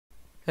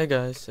Hey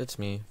guys, it's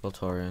me,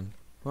 Voltorian.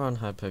 We're on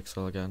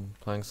Hypixel again,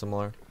 playing some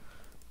more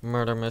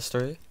murder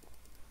mystery.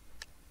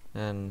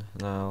 And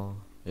now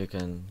you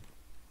can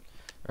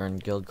earn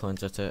guild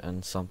coins with it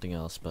and something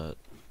else, but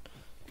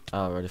I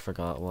already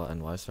forgot what.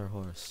 And why is there a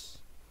horse?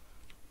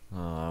 Oh,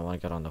 I want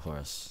to get on the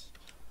horse.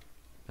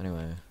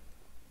 Anyway,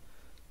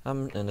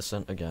 I'm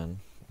innocent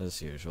again,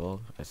 as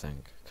usual, I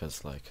think,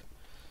 because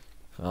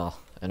well,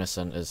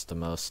 innocent is the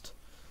most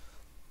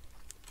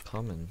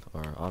common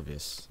or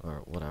obvious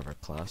or whatever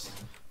class.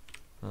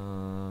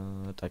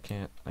 I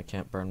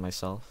can't burn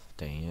myself.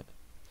 Dang it.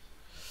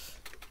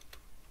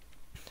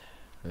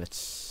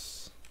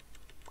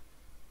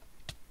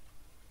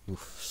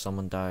 Oof,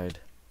 someone died.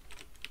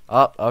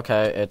 Oh,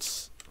 okay,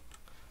 it's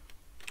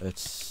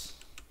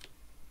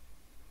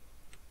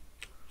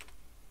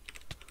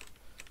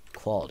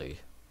quality.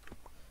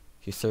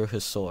 He threw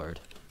his sword.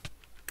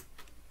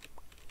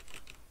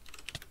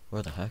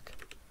 Where the heck?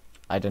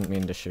 I didn't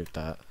mean to shoot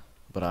that,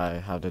 but I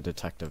have the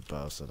detective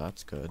bow, so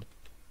that's good.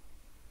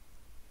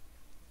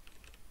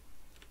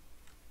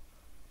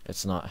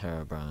 It's not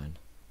Herobrine.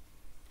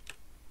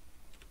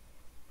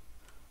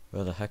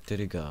 Where the heck did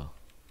he go?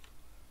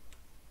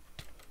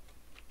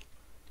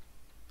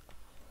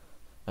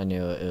 I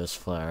knew it was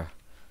Flare.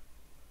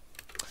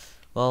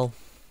 Well,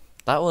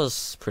 that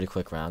was pretty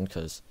quick round,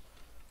 because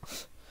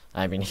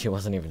I mean, he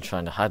wasn't even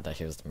trying to hide that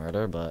he was the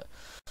murderer, but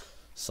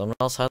someone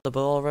else had the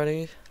bow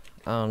already?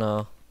 I don't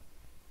know.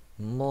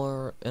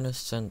 More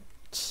innocent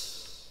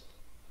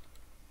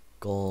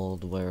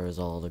gold. Where is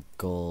all the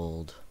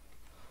gold?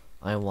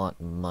 I want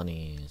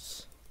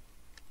monies.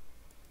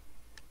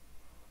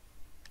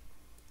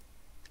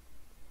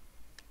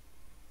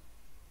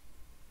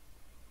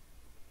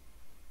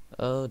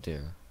 Oh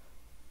dear.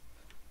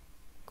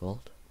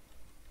 Gold?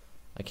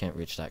 I can't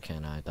reach that,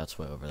 can I? That's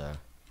way over there.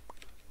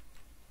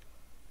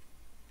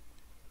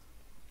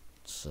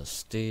 It's a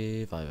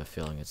Steve. I have a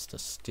feeling it's the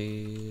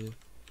Steve.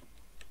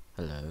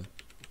 Hello.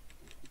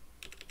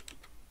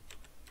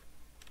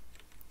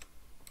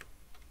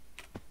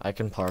 I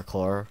can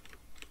parkour.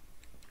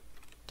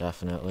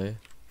 Definitely.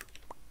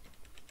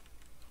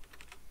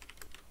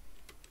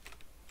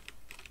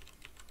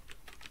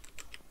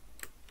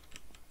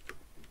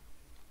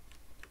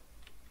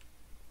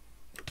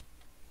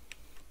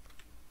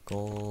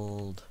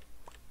 Gold.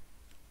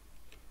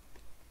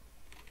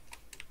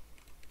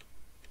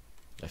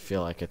 I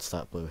feel like it's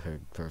that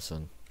blue-haired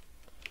person.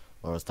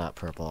 Or is that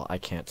purple? I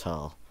can't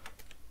tell.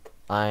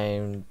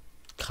 I'm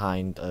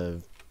kind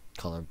of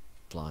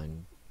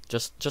colorblind.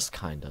 Just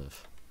kind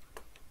of.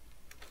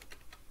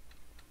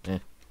 Eh.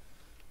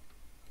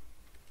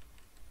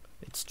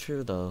 It's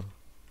true though.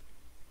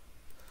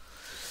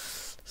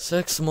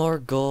 6 more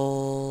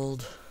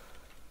gold.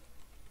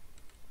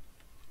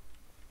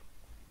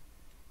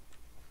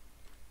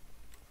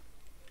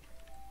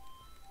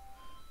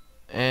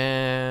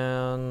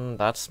 And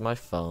that's my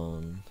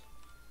phone.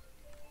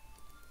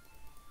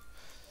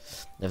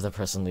 If the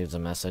person leaves a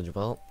message,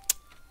 well,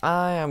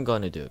 I am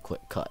going to do a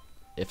quick cut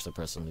if the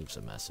person leaves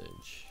a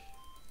message.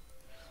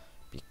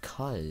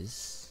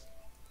 Because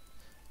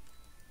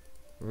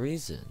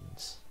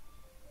reasons.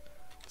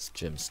 It's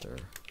Jimster.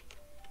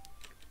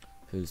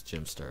 Who's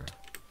Jimster?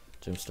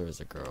 Jimster is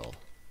a girl.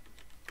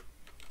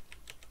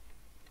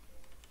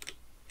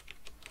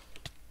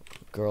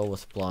 Girl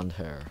with blonde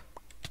hair.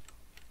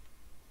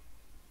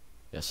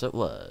 Yes, it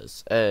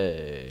was.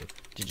 Hey,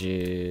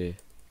 GG.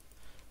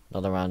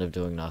 Another round of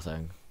doing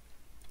nothing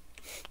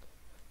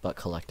but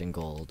collecting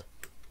gold.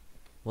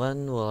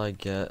 When will I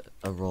get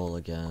a roll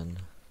again?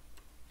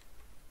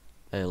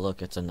 Hey,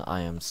 look, it's an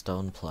I Am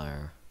Stone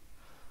player.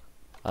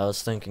 I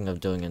was thinking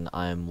of doing an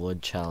I Am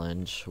Wood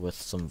challenge with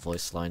some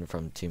voice line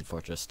from Team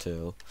Fortress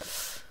 2,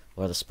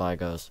 where the spy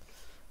goes,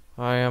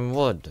 I am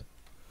wood,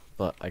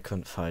 but I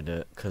couldn't find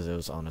it because it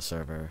was on a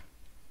server.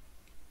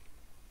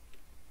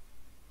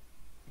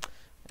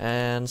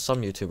 And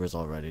some YouTubers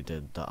already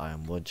did the I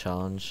Am Wood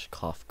challenge.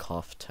 Cough,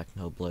 cough,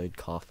 Technoblade,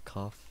 cough,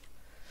 cough.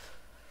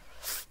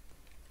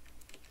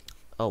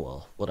 Oh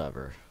well,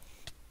 whatever.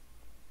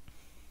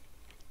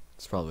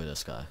 It's probably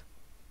this guy.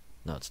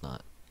 No, it's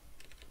not.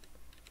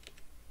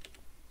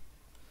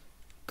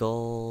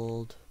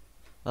 Gold.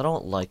 I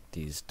don't like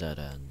these dead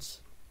ends.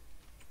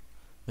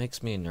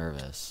 Makes me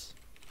nervous.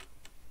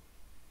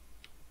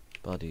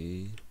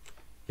 Buddy.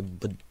 Yeah,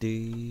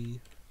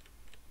 buddy.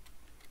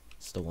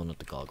 It's the one with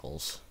the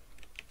goggles.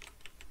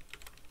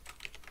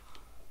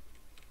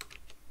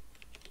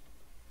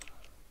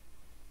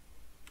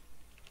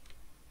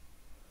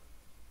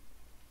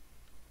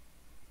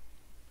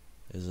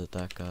 Is it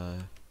that guy?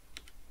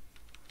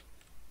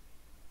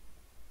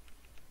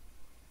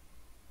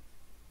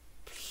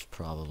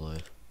 Probably.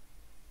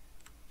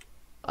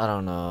 I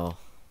don't know.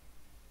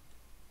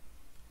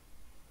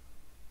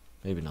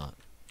 Maybe not.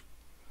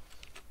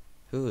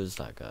 Who is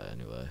that guy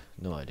anyway?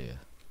 No idea.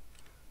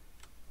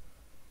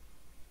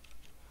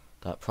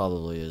 That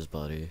probably is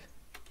Buddy.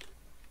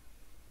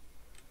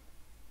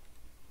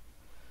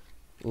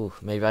 Ooh,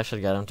 maybe I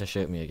should get him to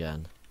shoot me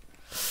again.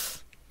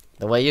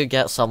 The way you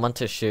get someone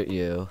to shoot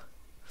you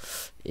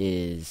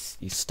is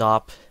you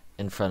stop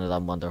in front of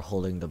them when they're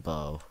holding the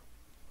bow.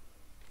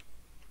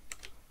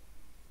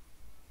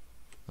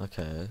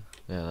 Okay,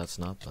 yeah, that's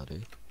not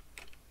Buddy.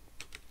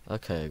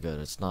 Okay, good,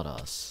 it's not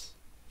us.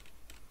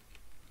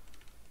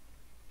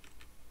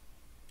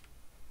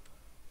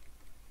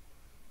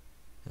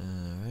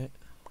 Alright.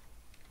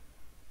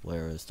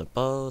 Where is the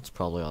bow? It's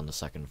probably on the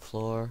second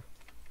floor.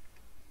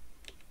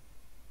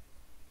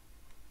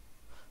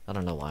 I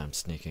don't know why I'm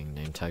sneaking.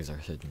 Name tags are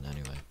hidden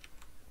anyway.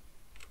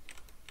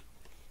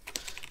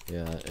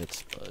 Yeah,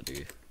 it's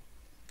Buddy.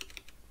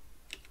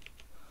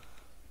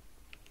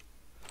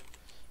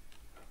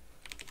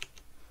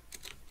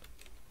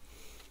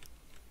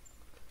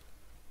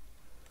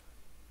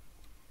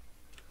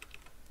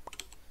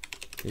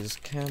 He's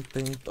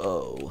camping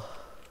bow.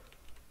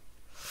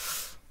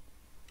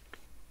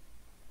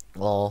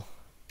 Well,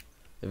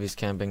 if he's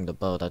camping the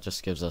bow, that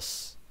just gives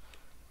us...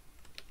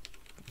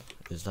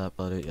 Is that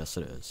Buddy? Yes,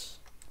 it is.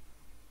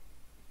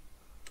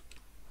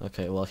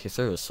 Okay, well, he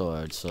threw a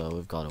sword, so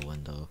we've got a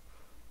window.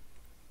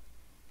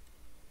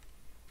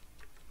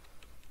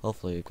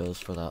 Hopefully he goes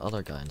for that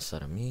other guy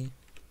instead of me.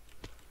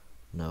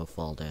 No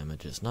fall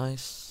damage is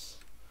nice.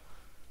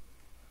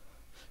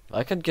 If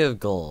I could give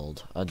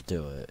gold, I'd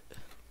do it.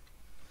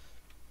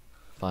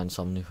 Find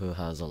someone who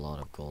has a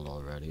lot of gold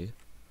already.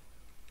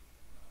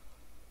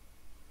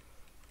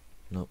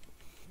 Nope,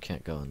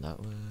 can't go in that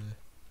way.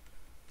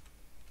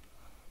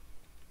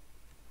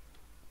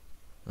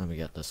 Let me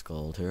get this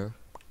gold here.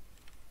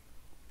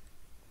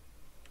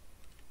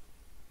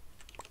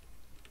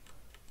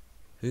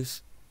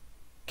 Who's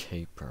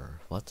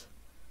Caper? What?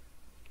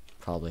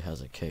 Probably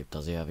has a cape.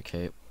 Does he have a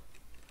cape?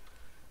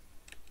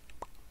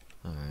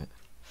 Alright.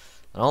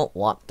 I don't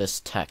want this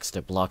text.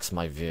 It blocks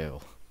my view.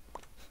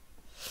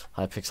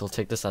 Hypixel,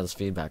 take this as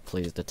feedback,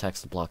 please. The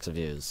text blocks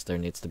views. There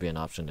needs to be an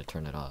option to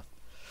turn it off.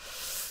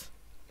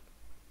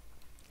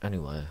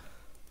 Anyway.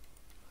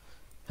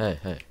 Hey,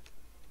 hey.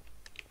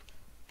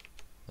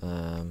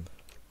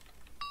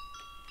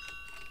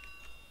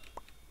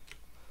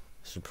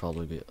 Should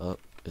probably be up.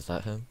 Is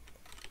that him?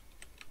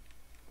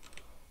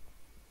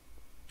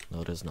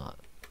 No, it is not.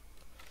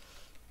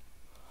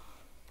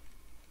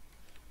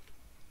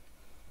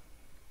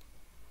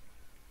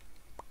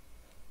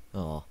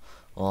 Oh,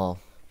 well,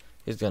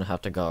 he's gonna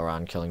have to go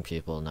around killing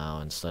people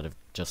now instead of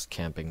just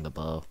camping the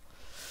bow.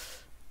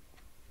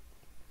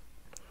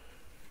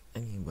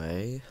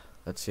 Anyway,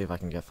 let's see if I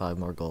can get 5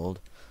 more gold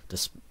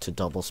to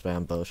double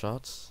spam bow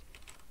shots.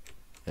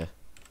 Yeah.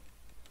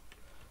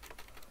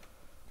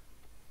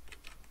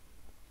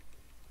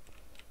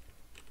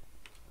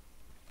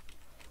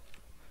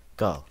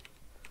 Go.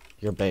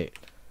 You're bait.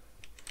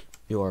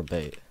 You are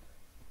bait.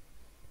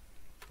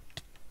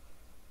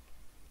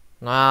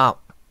 No!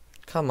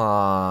 Come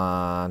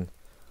on!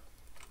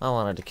 I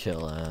wanted to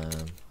kill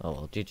him. Oh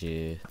well,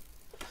 GG.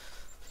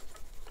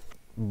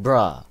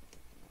 Bruh.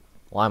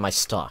 Why am I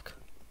stuck?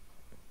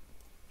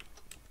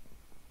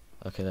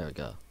 Okay, there we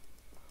go.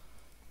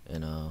 You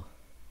know,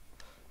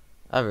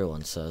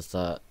 everyone says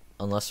that,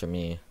 unless you're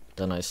me.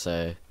 Then I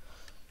say,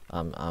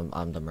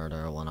 I'm the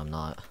murderer when I'm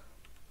not.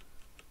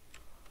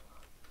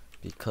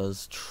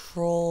 Because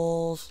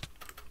trolls.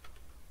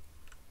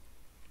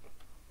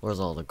 Where's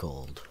all the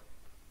gold?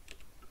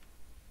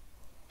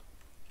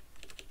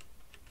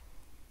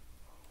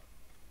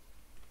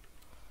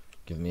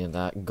 Give me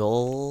that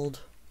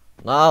gold.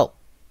 No!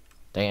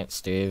 Dang it,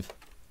 Steve.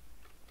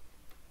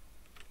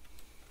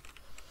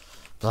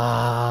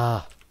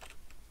 Blah.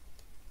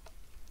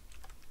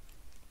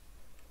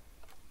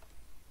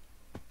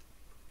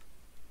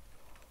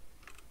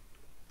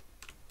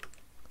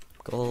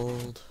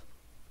 Gold.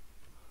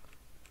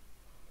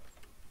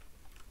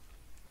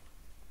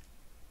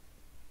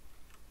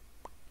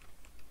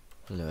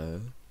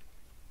 Hello.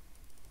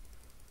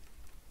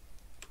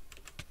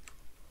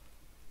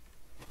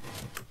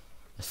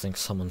 I think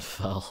someone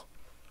fell.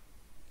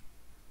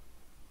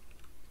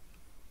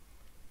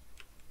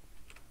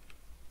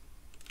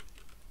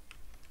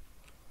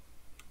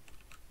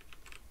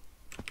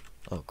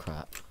 Oh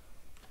crap.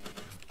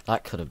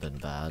 That could have been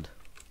bad.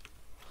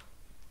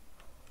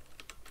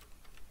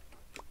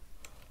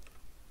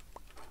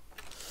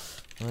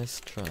 Nice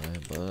try,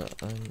 but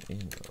I'm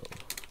emo.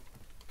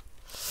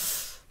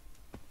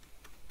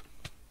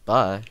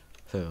 Bye.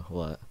 Who?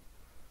 What?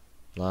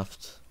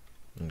 Left?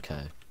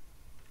 Okay.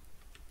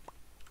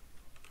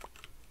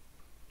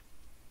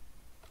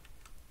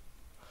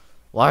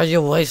 Why are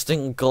you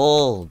wasting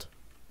gold?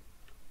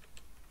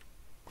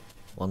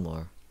 One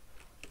more.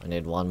 I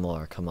need one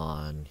more, come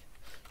on.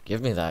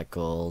 Give me that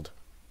gold.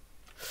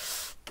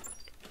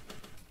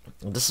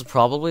 This is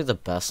probably the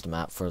best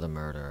map for the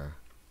murderer.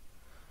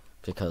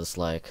 Because,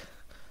 like,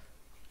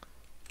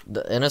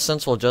 the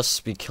innocents will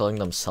just be killing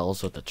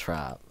themselves with the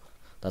trap.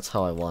 That's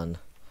how I won.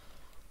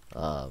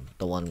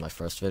 The one in my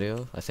first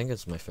video. I think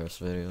it's my first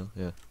video,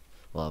 yeah.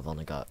 Well, I've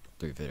only got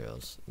 3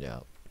 videos,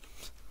 yeah.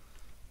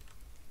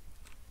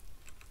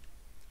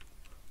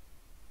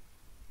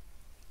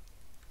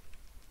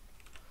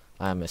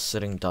 I am a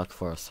sitting duck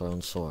for a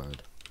thrown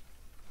sword.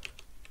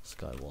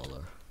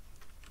 Skywaller.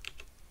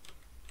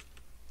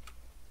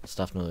 It's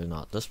definitely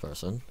not this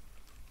person.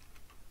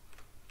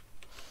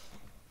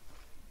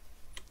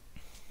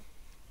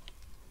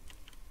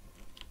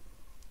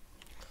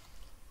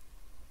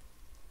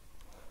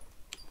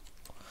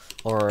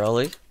 Or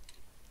really?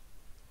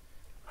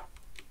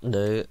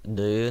 Do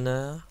you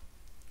know?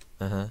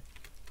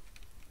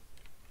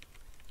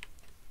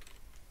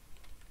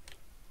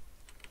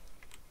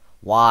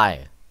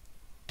 Why?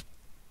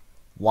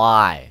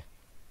 Why?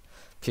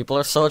 People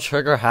are so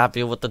trigger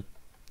happy with the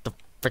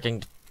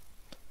freaking.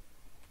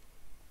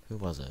 Who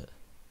was it?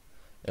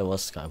 It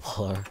was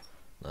Skyballer.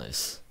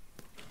 Nice.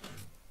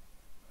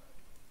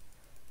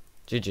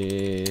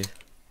 GG.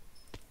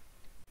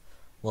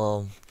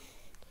 Well,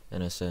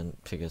 innocent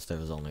because there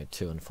was only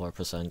 2 and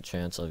 4%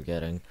 chance of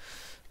getting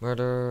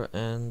murder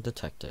and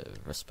detective,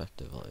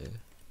 respectively.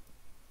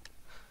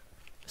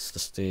 It's the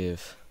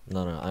Steve.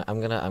 No, I'm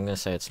gonna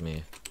say it's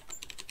me.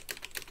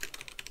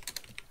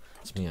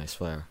 It's me, I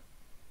swear.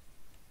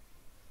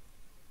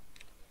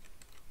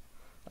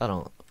 I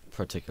don't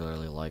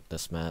particularly like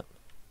this map.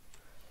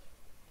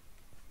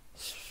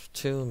 It's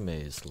too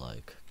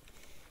maze-like.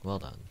 Well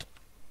done.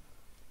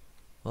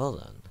 Well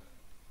done.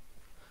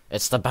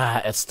 It's the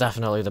bat. It's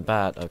definitely the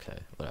bat. Okay,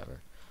 whatever.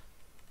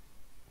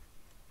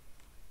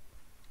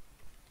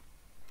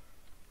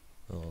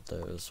 Well,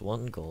 there's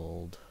 1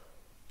 gold.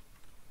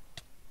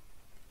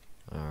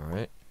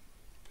 Alright.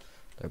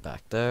 They're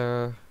back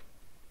there.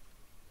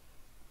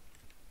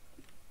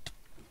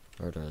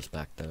 Murder is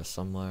back there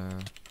somewhere.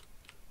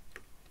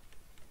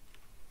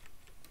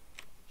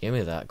 Give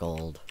me that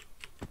gold.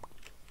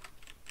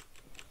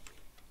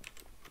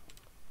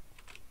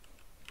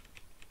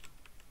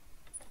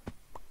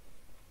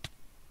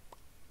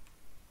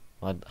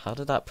 How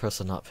did that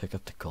person not pick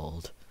up the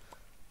gold?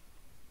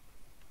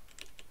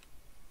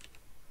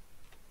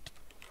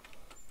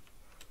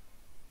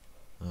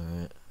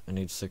 Alright, I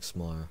need 6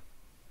 more.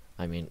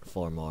 I mean,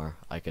 4 more.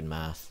 I can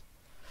math.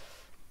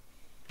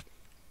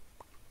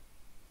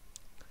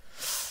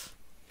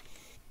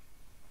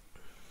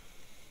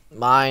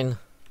 Mine!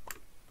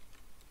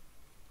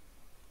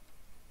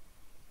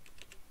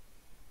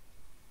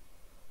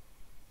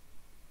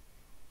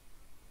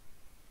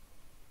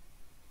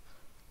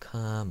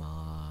 Come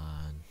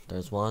on.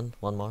 There's one.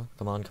 One more.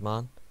 Come on, come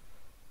on.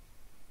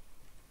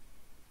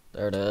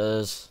 There it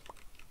is.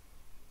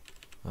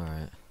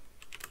 Alright.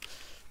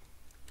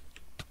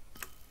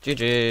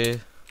 GG.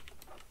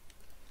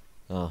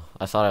 Oh,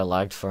 I thought I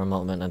lagged for a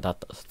moment and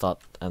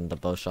and the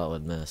bow shot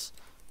would miss.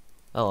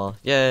 Oh well.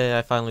 Yay,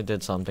 I finally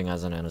did something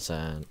as an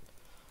innocent.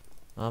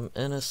 I'm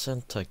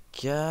innocent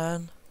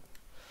again.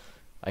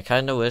 I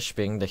kinda wish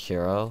being the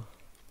hero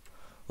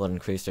would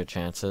increase your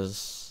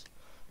chances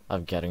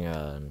of getting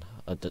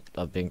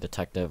of being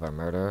detective or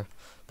murder,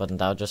 but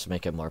that would just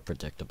make it more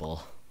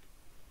predictable.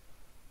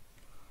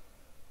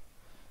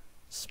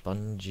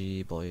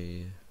 Spongy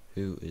boy.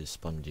 Who is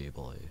Spongy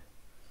boy?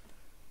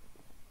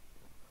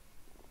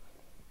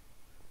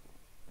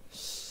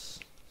 Is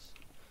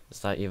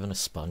that even a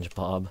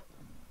SpongeBob?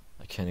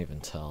 I can't even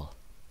tell.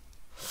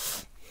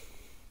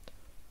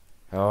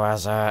 Who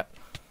is it?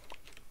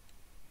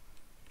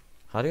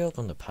 How do you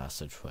open the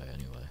passageway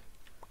anyway?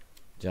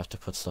 Do you have to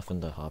put stuff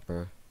in the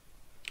hopper?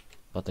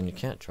 But then you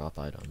can't drop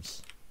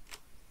items.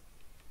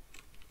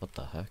 What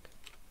the heck?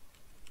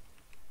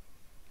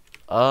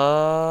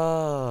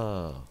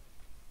 Oh!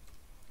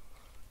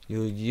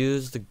 You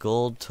use the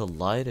gold to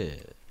light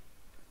it.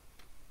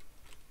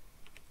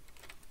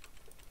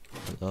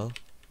 Hello?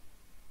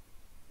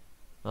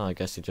 Oh, I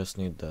guess you just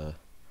need to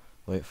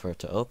wait for it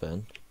to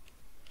open.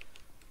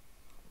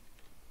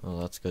 Oh,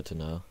 that's good to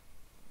know.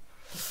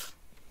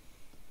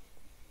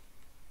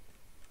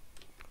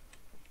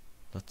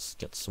 Let's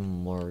get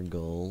some more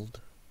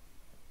gold.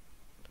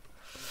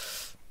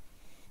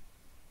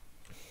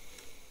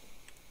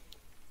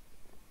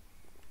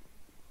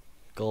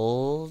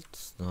 Gold?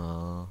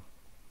 No.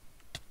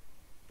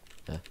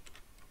 Yeah.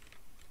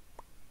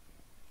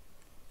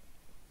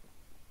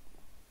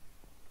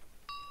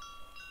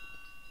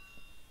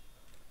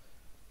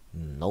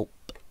 Nope.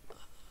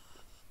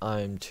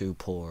 I'm too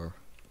poor.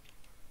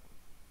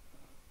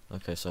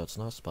 Okay, so it's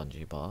not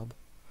Spongy Bob.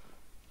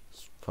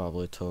 It's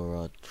probably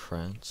Torah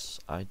Trance.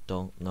 I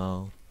don't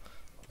know.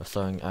 We're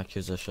throwing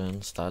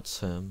accusations. That's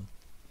him.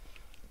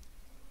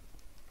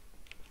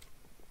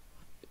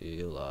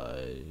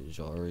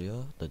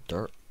 Elijah, the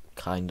dirt.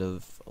 Kind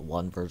of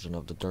one version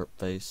of the dirt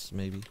face,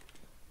 maybe.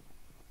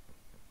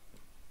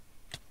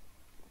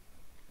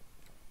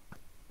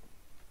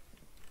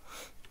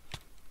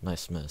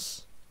 Nice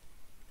miss.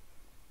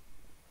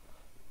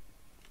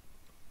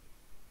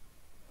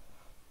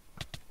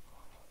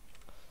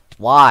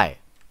 Why?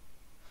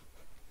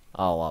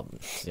 Oh,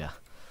 yeah.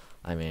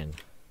 I mean,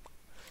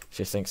 if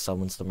you think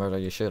someone's the murderer,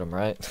 you shoot him,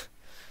 right?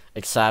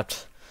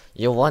 Except,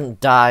 you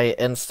wouldn't die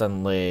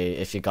instantly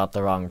if you got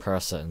the wrong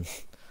person.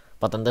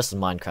 But then this is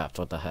Minecraft,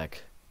 what the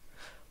heck?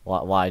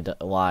 Why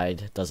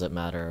does it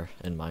matter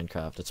in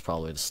Minecraft? It's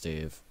probably the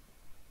Steve.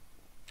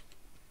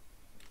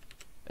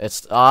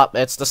 It's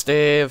the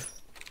Steve!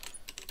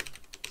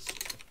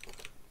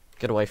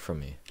 Get away from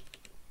me.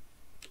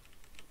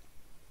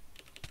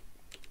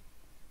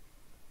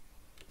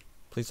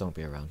 Please don't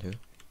be around here.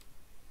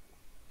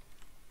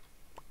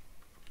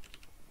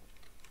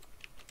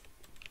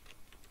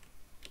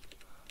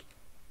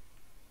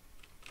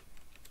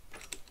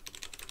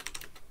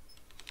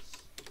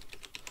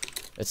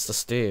 It's the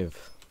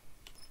Steve.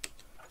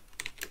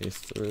 He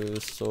threw a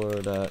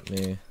sword at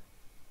me.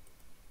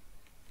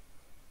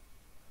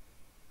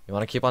 You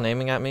wanna keep on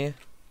aiming at me?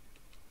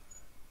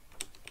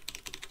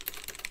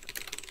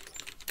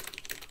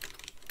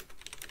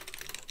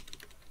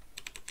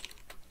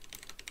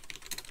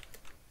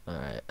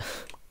 Alright.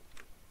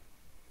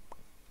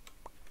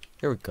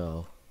 Here we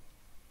go.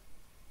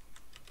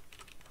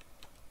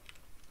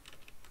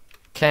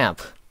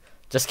 Camp.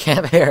 Just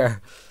camp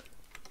here.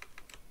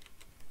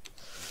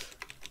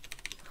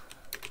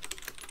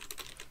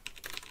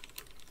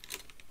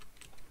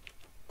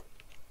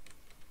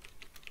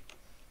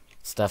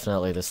 It's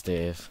definitely the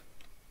Steve.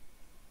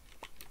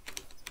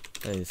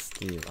 Hey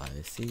Steve,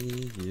 I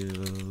see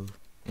you.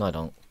 No, I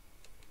don't.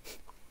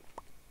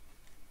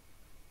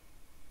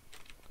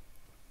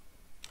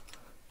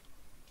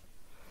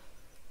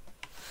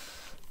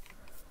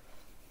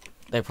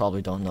 They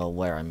probably don't know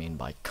where I mean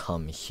by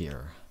come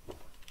here.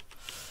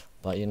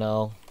 But you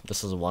know,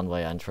 this is a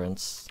one-way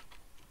entrance.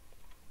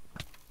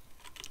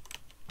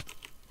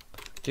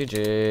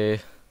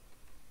 GG.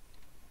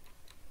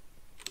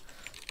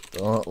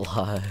 Don't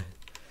lie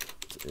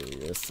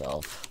to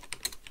yourself.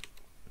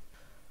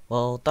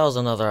 Well, that was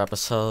another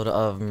episode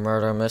of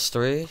Murder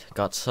Mystery.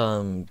 Got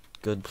some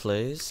good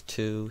plays.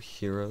 2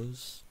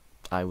 heroes.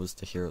 I was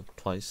the hero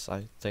twice,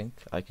 I think.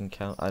 I can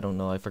count. I don't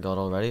know, I forgot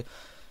already.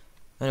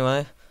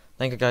 Anyway,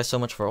 thank you guys so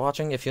much for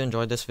watching. If you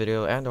enjoyed this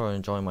video and or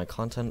enjoy my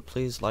content,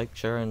 please like,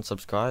 share, and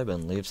subscribe,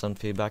 and leave some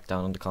feedback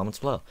down in the comments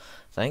below.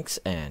 Thanks,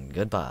 and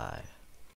goodbye.